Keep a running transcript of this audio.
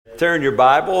Turn your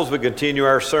Bibles. We continue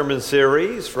our sermon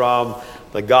series from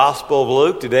the Gospel of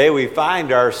Luke. Today we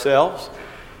find ourselves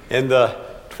in the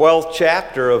 12th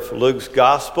chapter of Luke's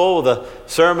Gospel, the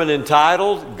sermon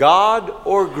entitled, God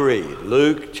or Greed.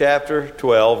 Luke chapter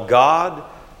 12, God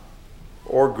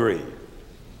or Greed.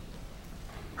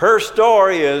 Her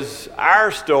story is our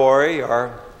story,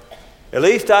 or at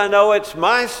least I know it's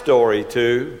my story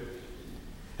too.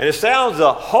 And it sounds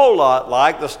a whole lot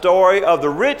like the story of the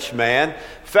rich man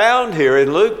found here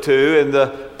in Luke 2 in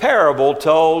the parable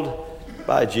told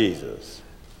by Jesus.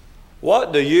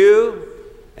 What do you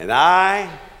and I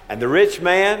and the rich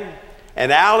man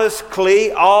and Alice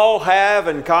Klee all have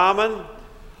in common?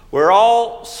 We're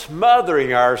all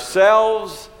smothering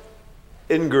ourselves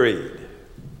in greed.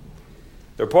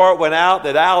 The report went out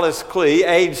that Alice Klee,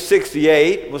 age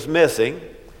 68, was missing,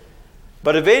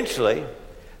 but eventually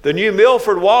the New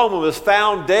Milford woman was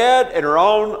found dead in her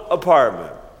own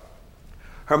apartment.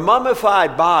 Her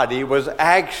mummified body was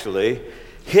actually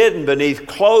hidden beneath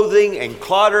clothing and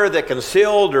clutter that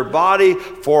concealed her body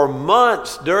for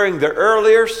months during the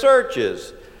earlier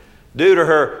searches. Due to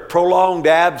her prolonged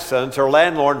absence, her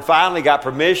landlord finally got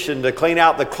permission to clean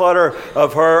out the clutter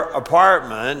of her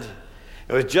apartment.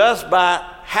 It was just by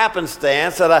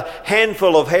happenstance that a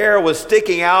handful of hair was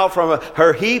sticking out from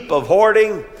her heap of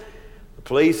hoarding. The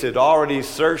police had already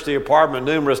searched the apartment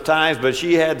numerous times, but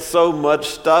she had so much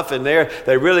stuff in there,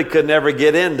 they really could never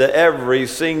get into every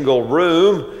single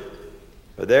room.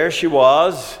 But there she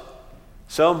was,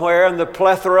 somewhere in the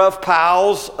plethora of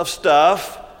piles of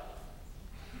stuff.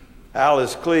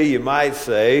 Alice Klee, you might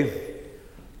say,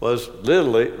 was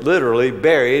literally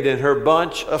buried in her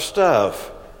bunch of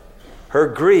stuff. Her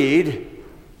greed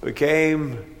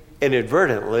became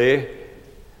inadvertently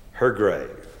her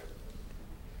grave.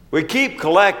 We keep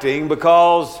collecting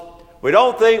because we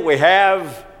don't think we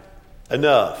have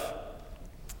enough.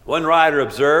 One writer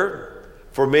observed,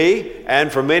 for me and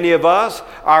for many of us,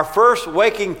 our first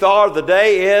waking thought of the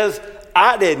day is,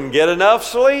 I didn't get enough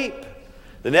sleep.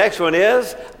 The next one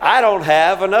is, I don't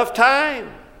have enough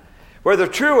time. Whether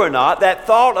true or not, that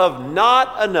thought of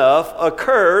not enough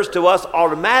occurs to us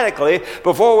automatically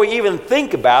before we even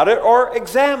think about it or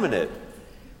examine it.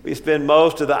 We spend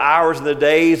most of the hours and the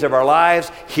days of our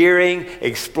lives hearing,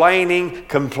 explaining,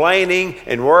 complaining,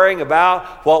 and worrying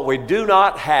about what we do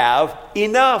not have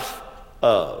enough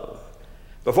of.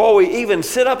 Before we even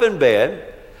sit up in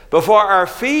bed, before our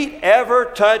feet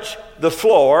ever touch the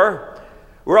floor,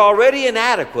 we're already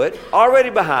inadequate,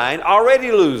 already behind,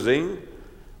 already losing,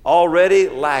 already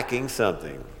lacking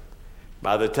something.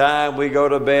 By the time we go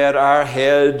to bed, our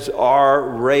heads are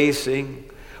racing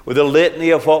with a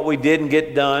litany of what we didn't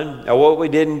get done or what we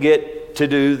didn't get to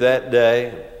do that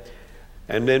day.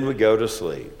 And then we go to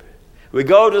sleep. We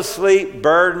go to sleep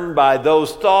burdened by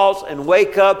those thoughts and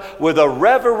wake up with a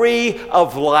reverie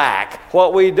of lack,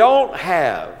 what we don't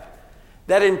have.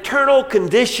 That internal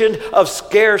condition of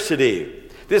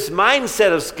scarcity, this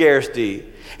mindset of scarcity,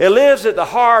 it lives at the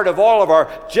heart of all of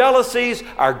our jealousies,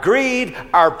 our greed,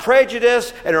 our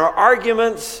prejudice, and our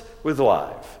arguments with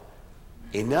life.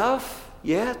 Enough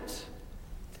yet?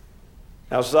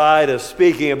 Outside of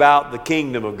speaking about the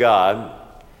kingdom of God,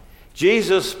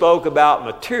 Jesus spoke about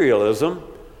materialism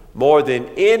more than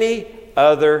any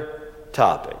other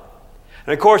topic.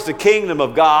 And of course, the kingdom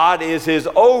of God is his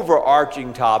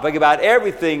overarching topic about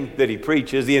everything that he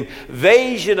preaches, the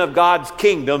invasion of God's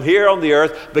kingdom here on the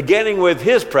earth, beginning with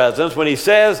his presence when he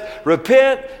says,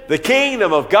 repent, the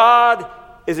kingdom of God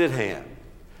is at hand.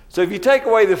 So if you take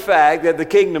away the fact that the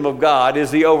kingdom of God is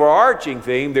the overarching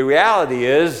theme, the reality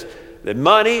is that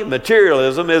money,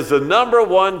 materialism, is the number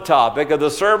one topic of the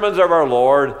sermons of our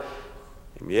Lord.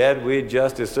 And yet we'd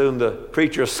just as soon the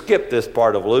preacher skip this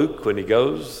part of Luke when he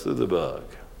goes through the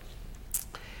book.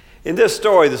 In this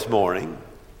story this morning,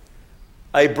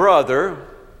 a brother,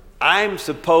 I'm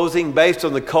supposing based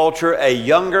on the culture, a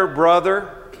younger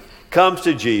brother, comes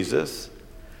to Jesus,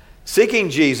 seeking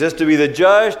Jesus to be the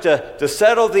judge to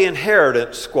settle the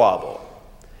inheritance squabble.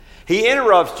 He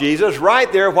interrupts Jesus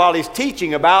right there while he's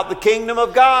teaching about the kingdom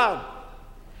of God.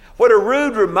 What a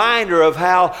rude reminder of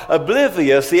how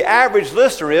oblivious the average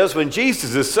listener is when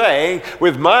Jesus is saying,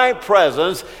 with my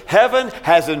presence, heaven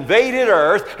has invaded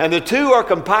earth, and the two are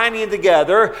combining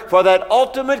together for that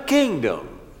ultimate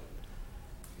kingdom.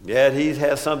 Yet he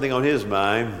has something on his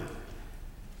mind.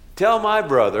 Tell my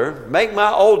brother, make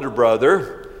my older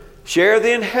brother, share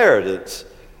the inheritance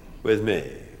with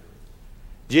me.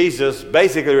 Jesus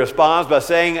basically responds by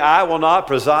saying, I will not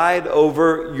preside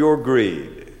over your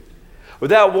greed.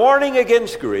 Without warning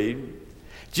against greed,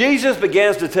 Jesus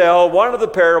begins to tell one of the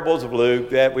parables of Luke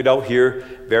that we don't hear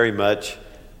very much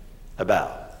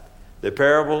about. the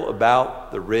parable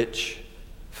about the rich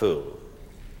fool.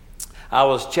 I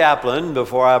was chaplain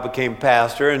before I became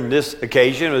pastor, and this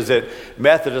occasion was at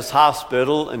Methodist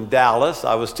Hospital in Dallas.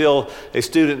 I was still a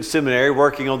student in seminary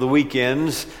working on the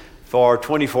weekends for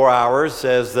 24 hours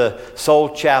as the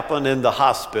sole chaplain in the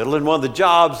hospital. And one of the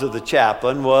jobs of the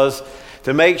chaplain was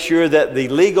to make sure that the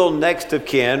legal next of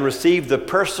kin received the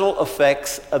personal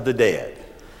effects of the dead.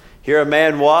 Here a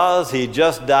man was, he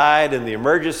just died in the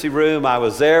emergency room. I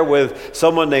was there with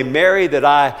someone named Mary that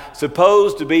I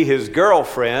supposed to be his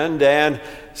girlfriend, and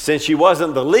since she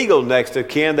wasn't the legal next of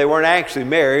kin, they weren't actually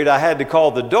married, I had to call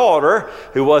the daughter,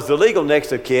 who was the legal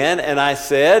next of kin, and I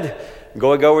said,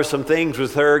 going over some things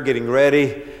with her, getting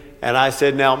ready, and I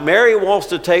said, now, Mary wants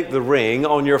to take the ring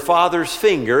on your father's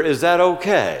finger. Is that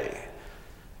okay?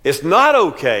 It's not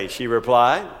okay, she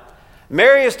replied.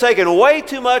 Mary has taken way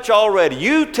too much already.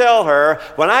 You tell her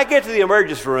when I get to the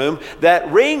emergency room,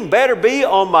 that ring better be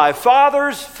on my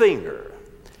father's finger.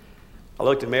 I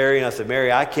looked at Mary and I said, Mary,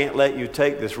 I can't let you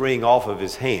take this ring off of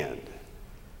his hand.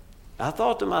 I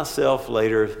thought to myself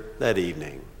later that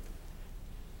evening,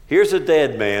 here's a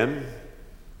dead man.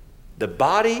 The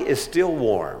body is still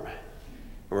warm.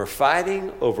 And we're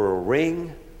fighting over a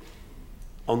ring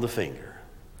on the finger.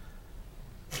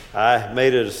 I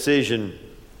made a decision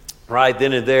right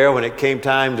then and there when it came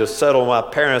time to settle my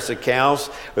parents' accounts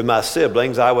with my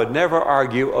siblings. I would never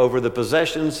argue over the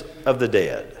possessions of the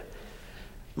dead.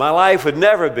 My life would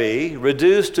never be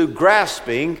reduced to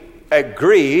grasping at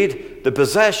greed the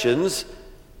possessions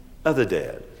of the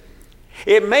dead.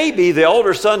 It may be the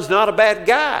older son's not a bad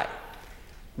guy.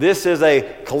 This is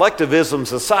a collectivism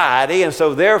society, and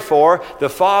so therefore the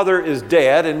father is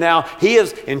dead, and now he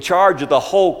is in charge of the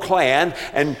whole clan,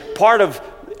 and part of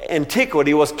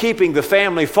antiquity was keeping the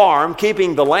family farm,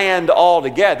 keeping the land all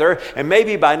together, and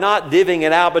maybe by not divvying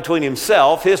it out between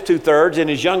himself, his 2/3, and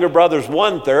his younger brother's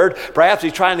 1/3, perhaps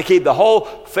he's trying to keep the whole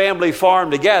family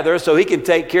farm together so he can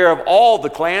take care of all the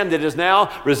clan that is now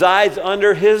resides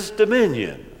under his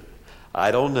dominion.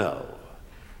 I don't know.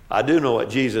 I do know what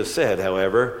Jesus said,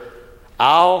 however.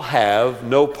 I'll have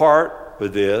no part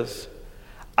with this.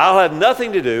 I'll have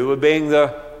nothing to do with being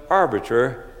the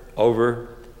arbiter over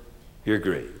your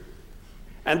greed.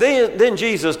 And then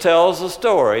Jesus tells a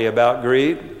story about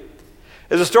greed.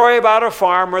 It's a story about a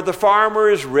farmer. The farmer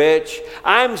is rich.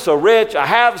 I'm so rich. I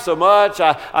have so much.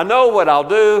 I know what I'll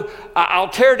do. I'll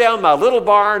tear down my little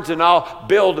barns and I'll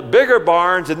build bigger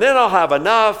barns, and then I'll have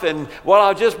enough, and well,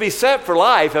 I'll just be set for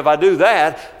life if I do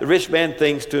that. The rich man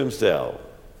thinks to himself.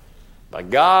 But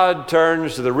God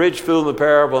turns to the rich fool in the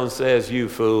parable and says, you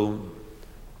fool.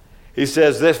 He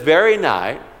says, this very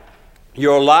night,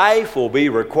 your life will be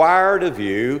required of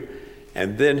you,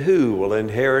 and then who will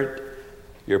inherit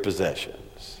your possessions?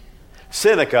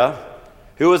 Seneca,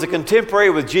 who was a contemporary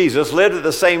with Jesus, lived at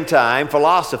the same time,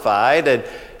 philosophized, and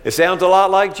it sounds a lot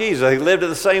like Jesus. He lived at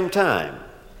the same time.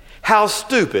 How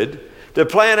stupid to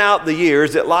plan out the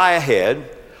years that lie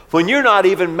ahead when you're not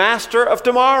even master of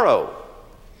tomorrow.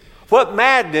 What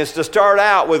madness to start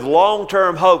out with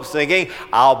long-term hopes, thinking,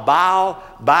 I'll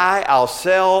buy, I'll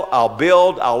sell, I'll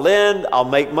build, I'll lend, I'll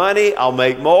make money, I'll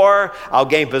make more, I'll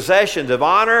gain possessions of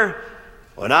honor.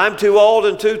 When I'm too old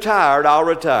and too tired, I'll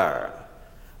retire.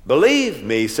 Believe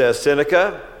me, says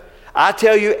Seneca, I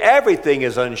tell you everything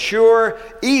is unsure,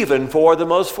 even for the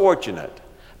most fortunate.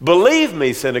 Believe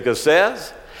me, Seneca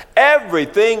says,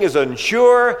 everything is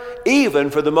unsure, even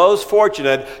for the most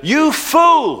fortunate. You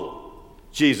fool!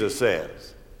 Jesus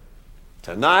says,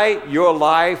 tonight your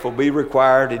life will be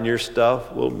required and your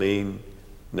stuff will mean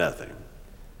nothing.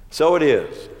 So it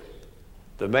is.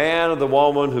 The man or the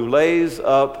woman who lays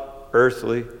up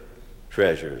earthly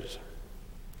treasures.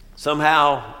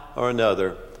 Somehow or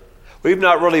another, we've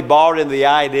not really bought into the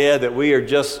idea that we are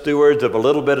just stewards of a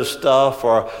little bit of stuff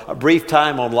for a brief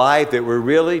time on life, that we're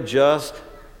really just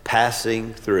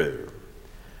passing through.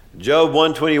 Job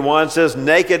 121 says,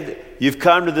 naked you've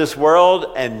come to this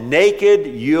world, and naked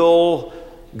you'll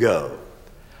go.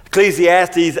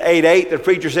 Ecclesiastes 8:8, the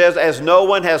preacher says, as no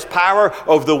one has power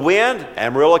over the wind,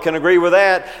 Amarillo can agree with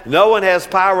that, no one has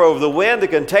power over the wind to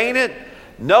contain it,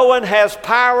 no one has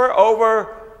power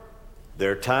over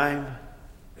their time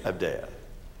of death.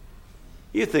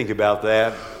 You think about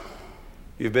that.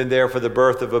 You've been there for the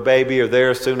birth of a baby, or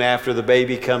there soon after the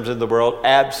baby comes in the world,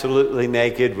 absolutely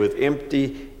naked with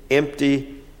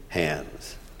empty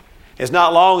hands. It's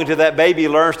not long until that baby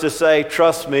learns to say,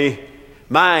 trust me,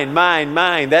 mine, mine,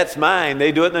 mine, that's mine.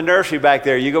 They do it in the nursery back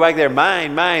there. You go back there,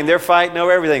 mine, mine. They're fighting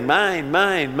over everything. Mine,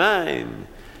 mine, mine.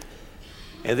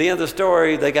 At the end of the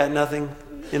story, they got nothing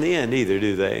in the end either,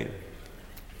 do they?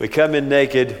 We come in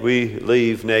naked, we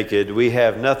leave naked. We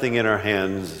have nothing in our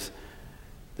hands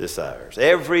this ours.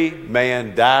 Every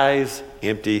man dies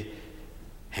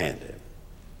empty-handed.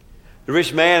 The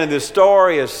rich man in this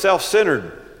story is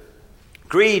self-centered.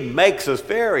 Greed makes us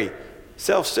very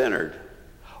self-centered.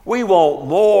 We want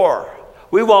more.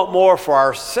 We want more for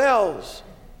ourselves.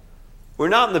 We're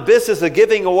not in the business of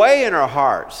giving away in our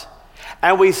hearts.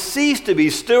 And we cease to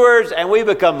be stewards and we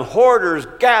become hoarders,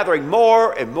 gathering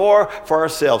more and more for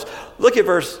ourselves. Look at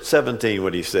verse 17,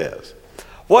 what he says.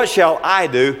 What shall I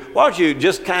do? Why don't you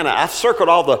just I've circled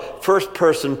all the first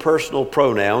person personal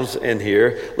pronouns in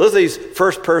here. Look at these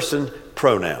first person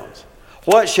pronouns.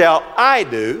 What shall I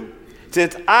do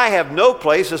since I have no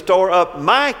place to store up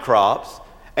my crops?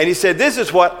 And he said, this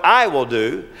is what I will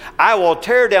do. I will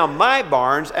tear down my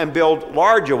barns and build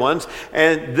larger ones,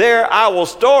 and there I will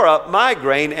store up my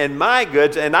grain and my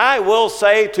goods, and I will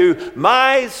say to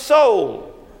my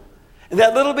soul. In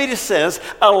that little bitty sentence,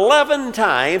 11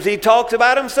 times he talks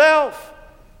about himself.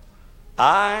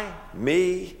 I,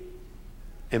 me,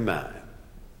 and mine.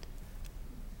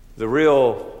 The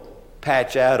real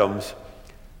Patch Adams,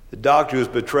 the doctor who was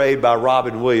betrayed by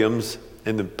Robin Williams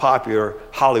in the popular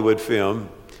Hollywood film,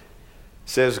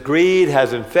 says greed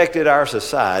has infected our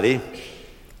society,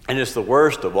 and it's the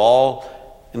worst of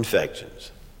all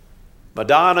infections.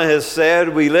 Madonna has said,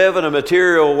 we live in a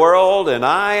material world, and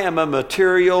I am a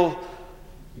material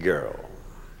girl.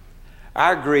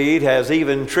 Our greed has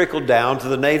even trickled down to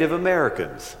the Native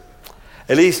Americans.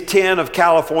 At least 10 of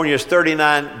California's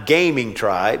 39 gaming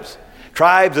tribes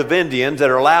of Indians that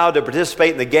are allowed to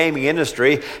participate in the gaming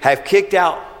industry, have kicked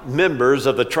out members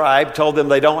of the tribe, told them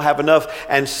they don't have enough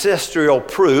ancestral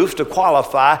proof to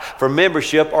qualify for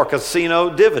membership or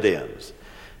casino dividends.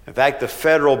 In fact, the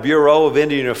Federal Bureau of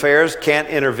Indian Affairs can't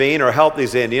intervene or help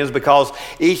these Indians because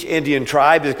each Indian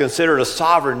tribe is considered a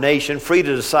sovereign nation, free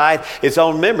to decide its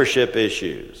own membership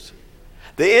issues.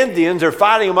 The Indians are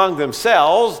fighting among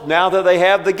themselves now that they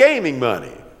have the gaming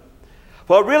money.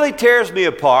 What really tears me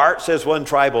apart, says one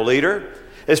tribal leader,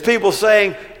 is people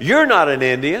saying, you're not an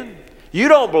Indian. You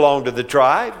don't belong to the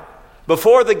tribe.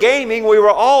 Before the gaming, we were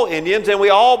all Indians and we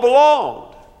all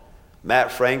belonged.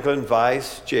 Matt Franklin,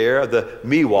 vice chair of the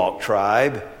Miwok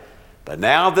tribe. But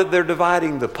now that they're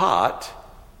dividing the pot,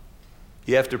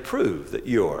 you have to prove that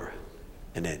you're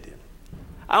an Indian.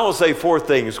 I want to say 4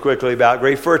 things quickly about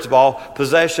greed. First of all,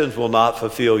 possessions will not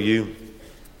fulfill you.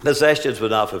 Possessions will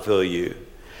not fulfill you.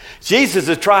 Jesus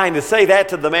is trying to say that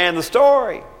to the man in the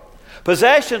story.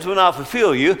 Possessions will not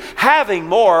fulfill you. Having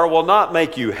more will not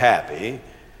make you happy.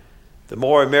 The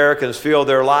more Americans fill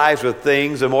their lives with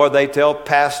things, the more they tell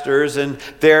pastors and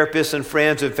therapists and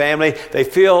friends and family, they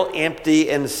feel empty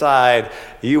inside.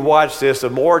 You watch this,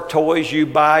 the more toys you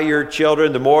buy your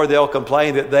children, the more they'll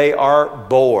complain that they are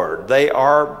bored. They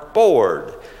are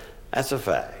bored. That's a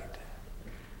fact.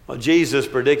 Well, Jesus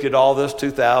predicted all this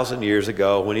 2,000 years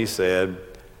ago when he said,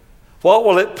 what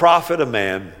will it profit a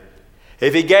man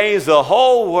if he gains the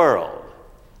whole world,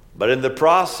 but in the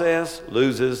process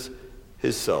loses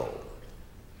his soul?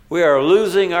 We are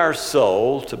losing our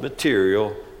soul to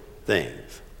material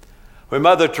things. When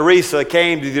Mother Teresa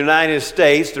came to the United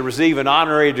States to receive an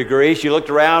honorary degree, she looked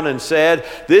around and said,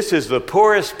 this is the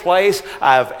poorest place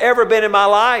I've ever been in my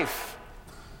life.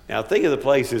 Now think of the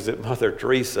places that Mother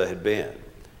Teresa had been.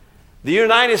 The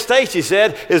United States, she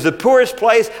said, is the poorest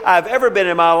place I've ever been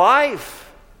in my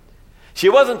life. She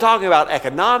wasn't talking about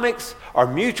economics or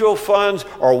mutual funds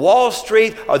or Wall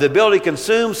Street or the ability to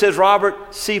consume, says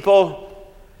Robert Seipel.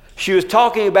 She was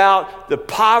talking about the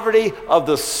poverty of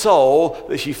the soul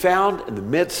that she found in the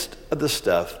midst of the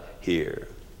stuff here.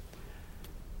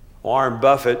 Warren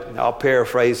Buffett, I'll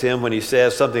paraphrase him when he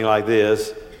says something like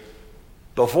this,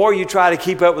 before you try to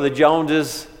keep up with the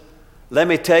Joneses, let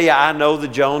me tell you, I know the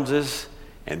Joneses,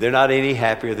 and they're not any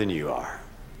happier than you are.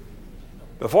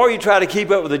 Before you try to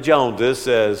keep up with the Joneses,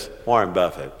 says Warren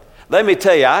Buffett, let me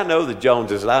tell you, I know the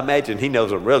Joneses, and I imagine he knows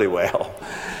them really well.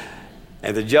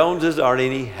 And the Joneses aren't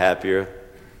any happier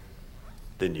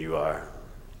than you are.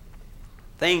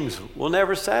 Things will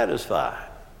never satisfy.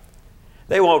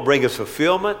 They won't bring us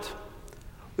fulfillment.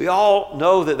 We all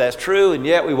know that that's true, and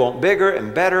yet we want bigger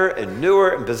and better and newer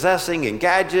and possessing and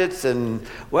gadgets. And,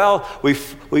 well,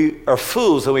 we are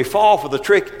fools and we fall for the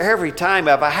trick every time.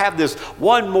 If I have this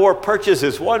one more purchase,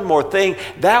 this one more thing,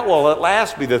 that will at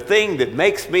last be the thing that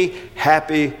makes me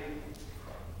happy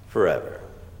forever.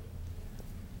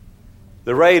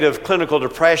 The rate of clinical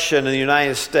depression in the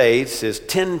United States is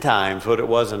 10 times what it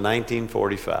was in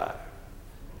 1945.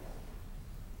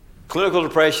 Clinical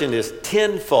depression is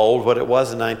tenfold what it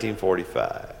was in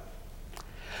 1945.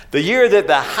 The year that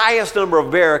the highest number of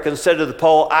Americans said to the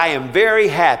poll, "I am very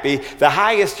happy," the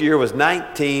highest year was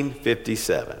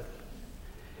 1957.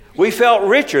 We felt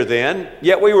richer then,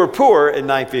 yet we were poor in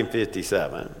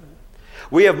 1957.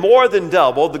 We have more than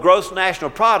doubled the gross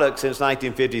national product since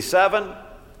 1957.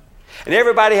 And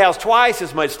everybody has twice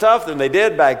as much stuff than they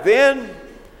did back then.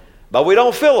 But we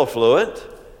don't feel affluent.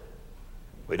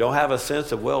 We don't have a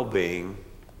sense of well-being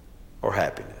or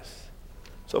happiness.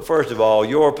 So first of all,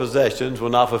 your possessions will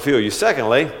not fulfill you.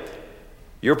 Secondly,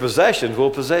 your possessions will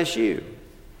possess you.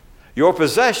 Your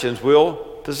possessions will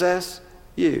possess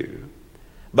you.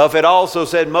 Buffett also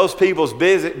said most people's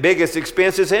biggest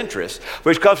expense is interest,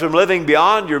 which comes from living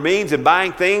beyond your means and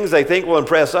buying things they think will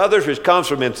impress others, which comes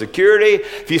from insecurity.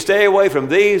 If you stay away from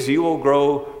these, you will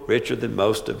grow richer than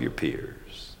most of your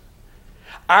peers.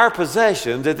 Our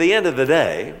possessions, at the end of the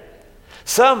day,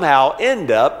 somehow end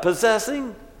up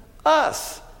possessing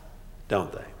us,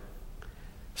 don't they?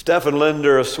 Stefan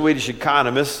Linder, a Swedish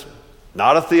economist,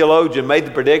 not a theologian, made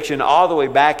the prediction all the way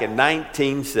back in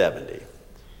 1970.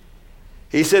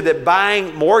 He said that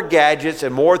buying more gadgets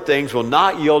and more things will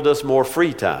not yield us more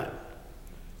free time.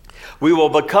 We will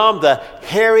become the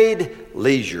harried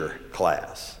leisure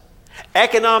class.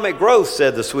 Economic growth,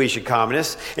 said the Swedish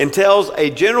economist, entails a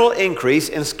general increase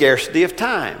in scarcity of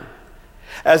time.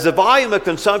 As the volume of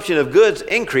consumption of goods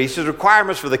increases,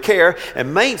 requirements for the care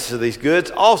and maintenance of these goods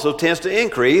also tends to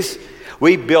increase.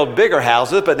 We build bigger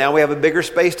houses, but now we have a bigger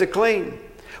space to clean.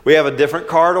 We have a different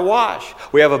car to wash.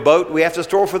 We have a boat we have to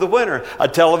store for the winter, a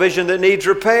television that needs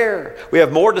repair. We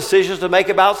have more decisions to make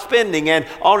about spending, and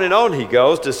on he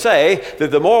goes to say that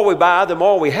the more we buy, the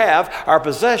more we have. Our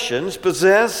possessions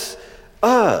possess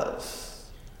us.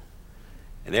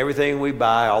 And everything we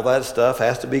buy, all that stuff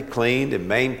has to be cleaned and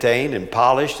maintained and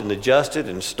polished and adjusted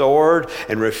and stored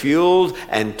and refueled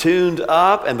and tuned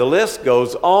up, and the list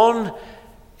goes on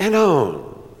and on.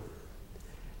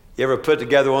 You ever put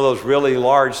together one of those really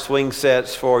large swing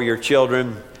sets for your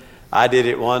children? I did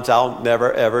it once. I'll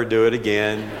never, ever do it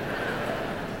again.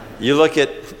 You look at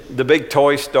the big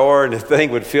toy store and the thing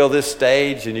would fill this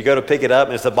stage, and you go to pick it up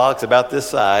and it's a box about this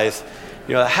size.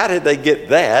 You know, how did they get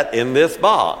that in this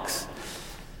box?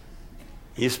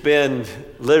 You spend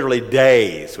literally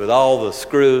days with all the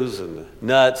screws and the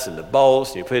nuts and the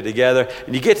bolts, and you put it together,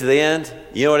 and you get to the end,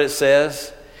 you know what it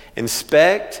says?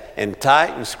 Inspect and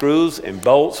tighten screws and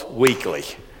bolts weekly.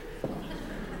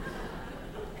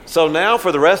 So now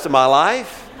for the rest of my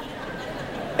life,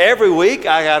 every week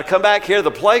I got to come back here to the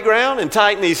playground and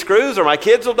tighten these screws or my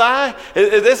kids will die.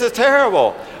 This is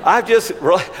terrible. I've just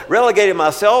relegated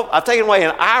myself. I've taken away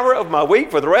an hour of my week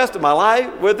for the rest of my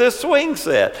life with this swing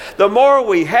set. The more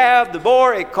we have, the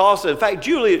more it costs. In fact,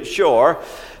 Juliet Shore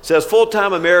says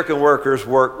full-time American workers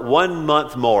work 1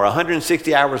 month more,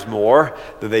 160 hours more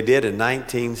than they did in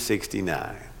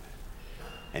 1969.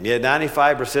 And yet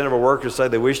 95% of our workers say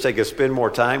they wish they could spend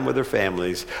more time with their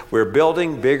families. We're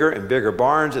building bigger and bigger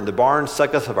barns, and the barns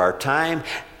suck us of our time.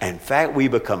 In fact, we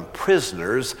become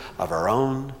prisoners of our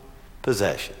own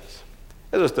possessions.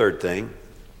 There's a third thing.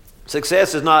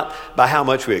 Success is not by how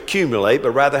much we accumulate,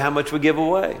 but rather how much we give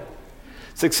away.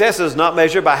 Success is not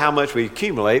measured by how much we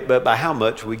accumulate, but by how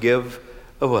much we give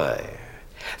away.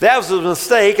 That was the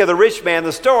mistake of the rich man in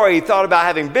the story. He thought about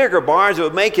having bigger barns that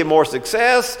would make him more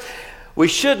success. We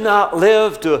should not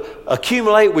live to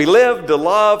accumulate. We live to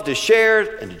love, to share,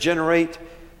 and to generate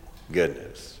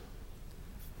goodness.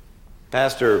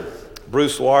 Pastor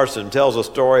Bruce Larson tells a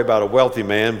story about a wealthy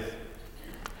man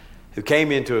who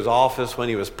came into his office when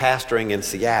he was pastoring in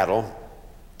Seattle.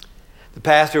 The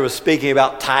pastor was speaking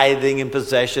about tithing and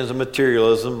possessions and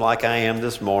materialism like I am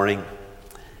this morning.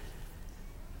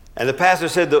 And the pastor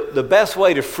said the best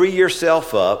way to free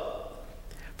yourself up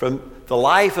from the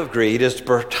life of greed is to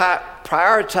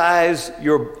prioritize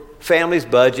your family's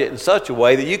budget in such a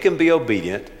way that you can be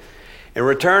obedient and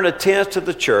return a tenth to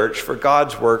the church for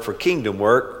God's work, for kingdom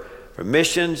work, for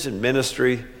missions and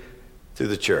ministry through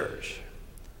the church.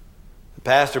 The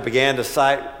pastor began to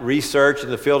cite research in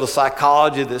the field of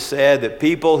psychology that said that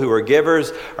people who are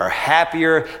givers are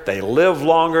happier, they live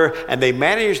longer, and they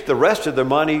manage the rest of their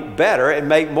money better and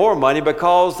make more money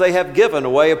because they have given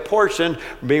away a portion,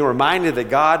 being reminded that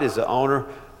God is the owner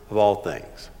of all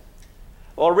things.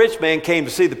 Well, a rich man came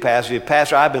to see the pastor. He said,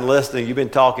 "Pastor, I've been listening. You've been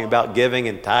talking about giving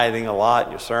and tithing a lot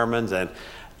in your sermons, and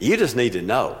you just need to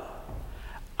know.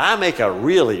 I make a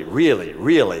really, really,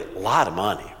 really lot of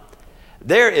money.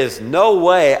 There is no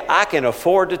way I can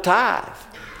afford to tithe.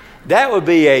 That would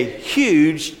be a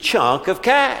huge chunk of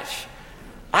cash.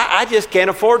 I just can't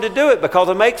afford to do it because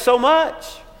I make so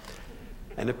much."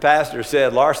 And the pastor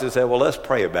said, Larson said, "Well, let's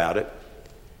pray about it."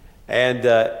 And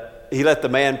he let the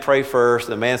man pray first.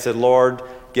 The man said, Lord,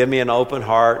 give me an open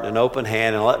heart and an open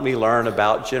hand and let me learn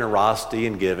about generosity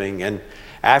and giving. And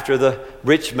after the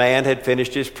rich man had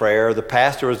finished his prayer, the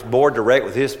pastor was more direct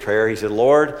with his prayer. He said,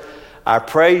 Lord, I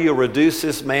pray you'll reduce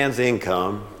this man's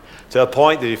income to a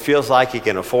point that he feels like he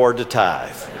can afford to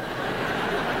tithe.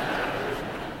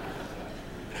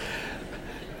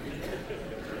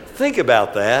 Think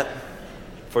about that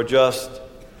for just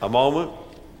a moment,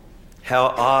 how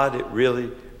odd it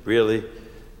really, really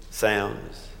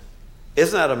sounds.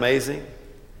 Isn't that amazing?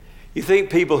 You think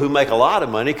people who make a lot of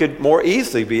money could more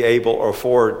easily be able or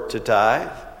afford to tithe.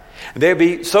 And they'd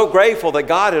be so grateful that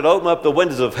God had opened up the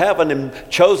windows of heaven and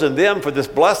chosen them for this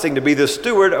blessing to be the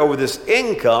steward over this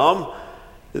income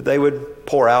that they would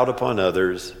pour out upon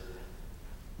others.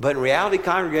 But in reality,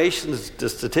 congregations, the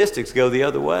statistics go the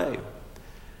other way.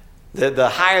 The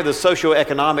higher the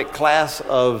socioeconomic class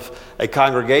of a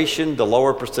congregation, the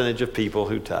lower percentage of people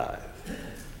who tithe.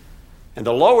 And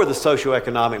the lower the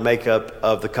socioeconomic makeup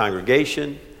of the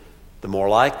congregation, the more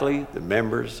likely the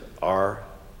members are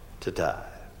to tithe.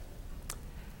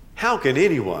 How can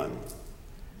anyone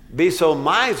be so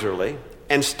miserly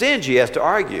and stingy as to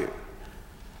argue,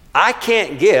 I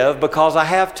can't give because I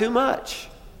have too much?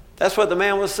 That's what the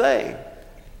man was saying.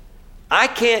 I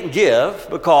can't give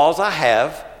because I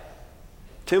have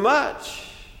too much.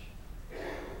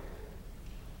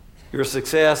 Your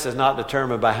success is not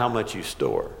determined by how much you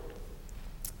store.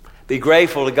 Be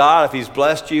grateful to God if He's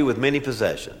blessed you with many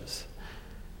possessions.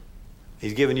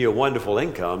 He's given you a wonderful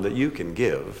income that you can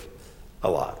give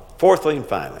a lot. Fourthly and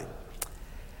finally,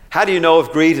 how do you know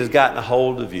if greed has gotten a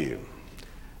hold of you?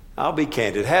 I'll be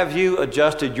candid. Have you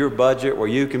adjusted your budget where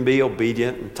you can be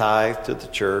obedient and tithe to the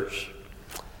church?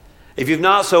 If you've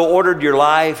not so ordered your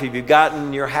life, if you've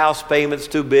gotten your house payments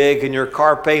too big and your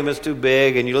car payments too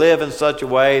big, and you live in such a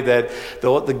way that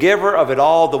the giver of it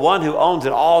all, the one who owns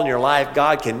it all in your life,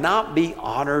 God cannot be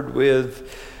honored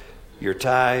with your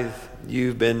tithe,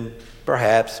 you've been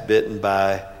perhaps bitten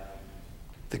by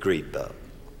the greed bug.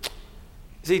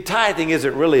 See, tithing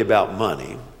isn't really about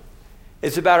money.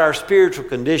 It's about our spiritual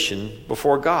condition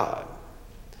before God.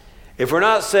 If we're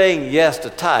not saying yes to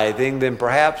tithing, then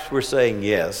perhaps we're saying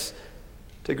yes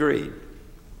to greed.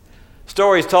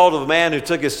 Story is told of a man who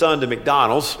took his son to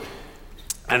McDonald's,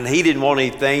 and he didn't want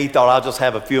anything. He thought, I'll just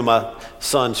have a few of my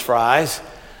son's fries.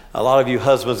 A lot of you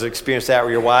husbands experience that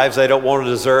with your wives. They don't want a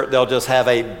dessert. They'll just have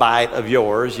a bite of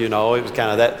yours. You know, it was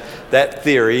kind of that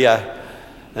theory.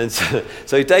 And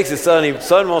so he takes his son. His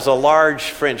son wants a large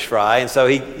French fry, and so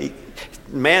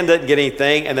man doesn't get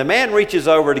anything, and the man reaches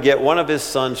over to get one of his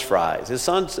son's fries. His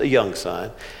son's a young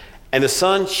son, and the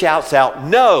son shouts out,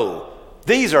 "No,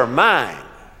 these are mine."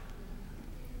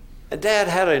 And Dad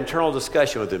had an internal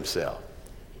discussion with himself.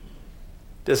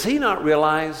 Does he not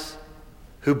realize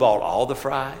who bought all the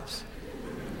fries?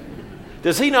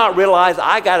 Does he not realize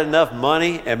I got enough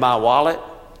money in my wallet?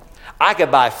 I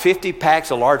could buy 50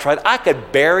 packs of large fries. I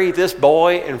could bury this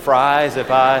boy in fries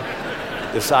if I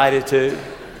decided to.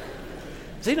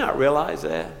 Does he not realize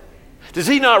that? Does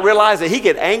he not realize that he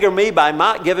could anger me by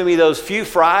not giving me those few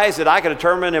fries that I could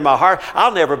determine in my heart,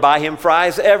 I'll never buy him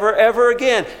fries ever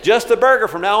again. Just a burger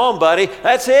from now on, buddy.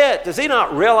 That's it. Does he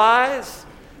not realize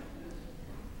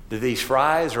that these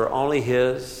fries are only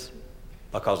his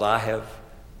because I have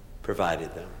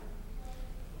provided them?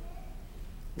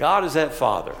 God is that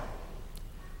Father,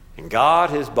 and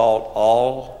God has bought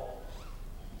all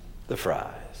the fries.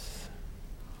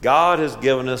 God has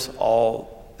given us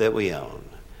all that we own.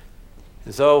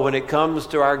 And so when it comes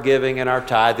to our giving and our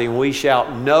tithing, we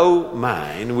shout, "No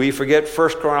mine." We forget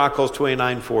 1 Chronicles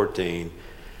 29:14,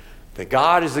 that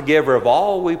God is the giver of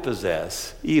all we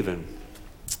possess, even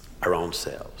our own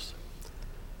selves.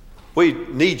 We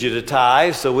need you to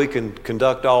tithe so we can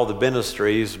conduct all the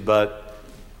ministries, but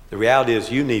the reality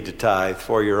is you need to tithe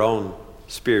for your own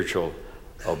spiritual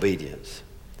obedience.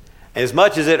 And as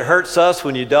much as it hurts us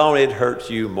when you don't, it hurts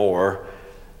you more.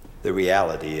 The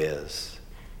reality is,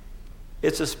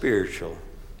 it's a spiritual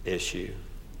issue.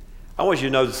 I want you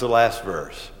to notice the last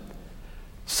verse.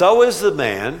 So is the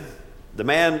man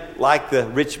like the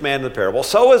rich man in the parable,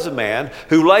 so is the man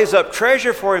who lays up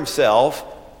treasure for himself,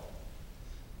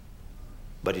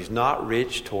 but he's not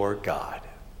rich toward God.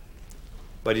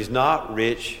 But he's not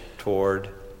rich toward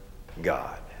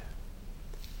God.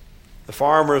 The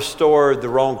farmer stored the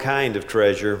wrong kind of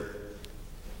treasure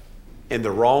in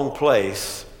the wrong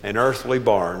place in earthly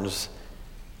barns,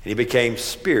 and he became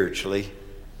spiritually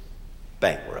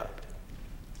bankrupt.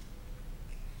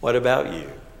 What about you?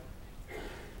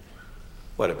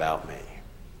 What about me?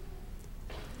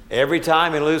 Every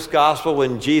time in Luke's gospel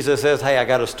when Jesus says, "Hey, I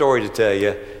got a story to tell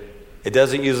you," It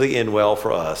doesn't usually end well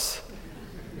for us,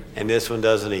 and this one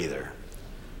doesn't either.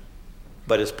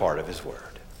 But it's part of his word.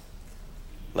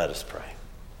 Let us pray.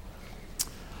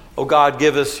 Oh God,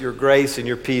 give us your grace and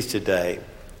your peace today.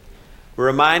 We're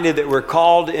reminded that we're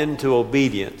called into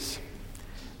obedience,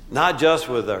 not just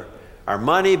with our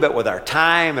money, but with our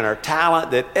time and our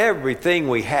talent, that everything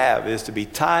we have is to be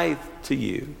tithed to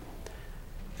you.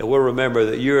 And we'll remember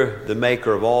that you're the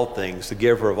maker of all things, the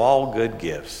giver of all good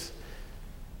gifts.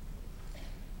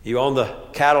 You own the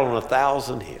cattle on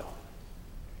 1,000 hills,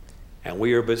 and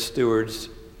we are but stewards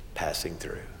passing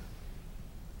through.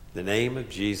 In the name of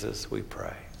Jesus we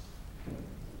pray.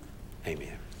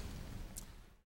 Amen.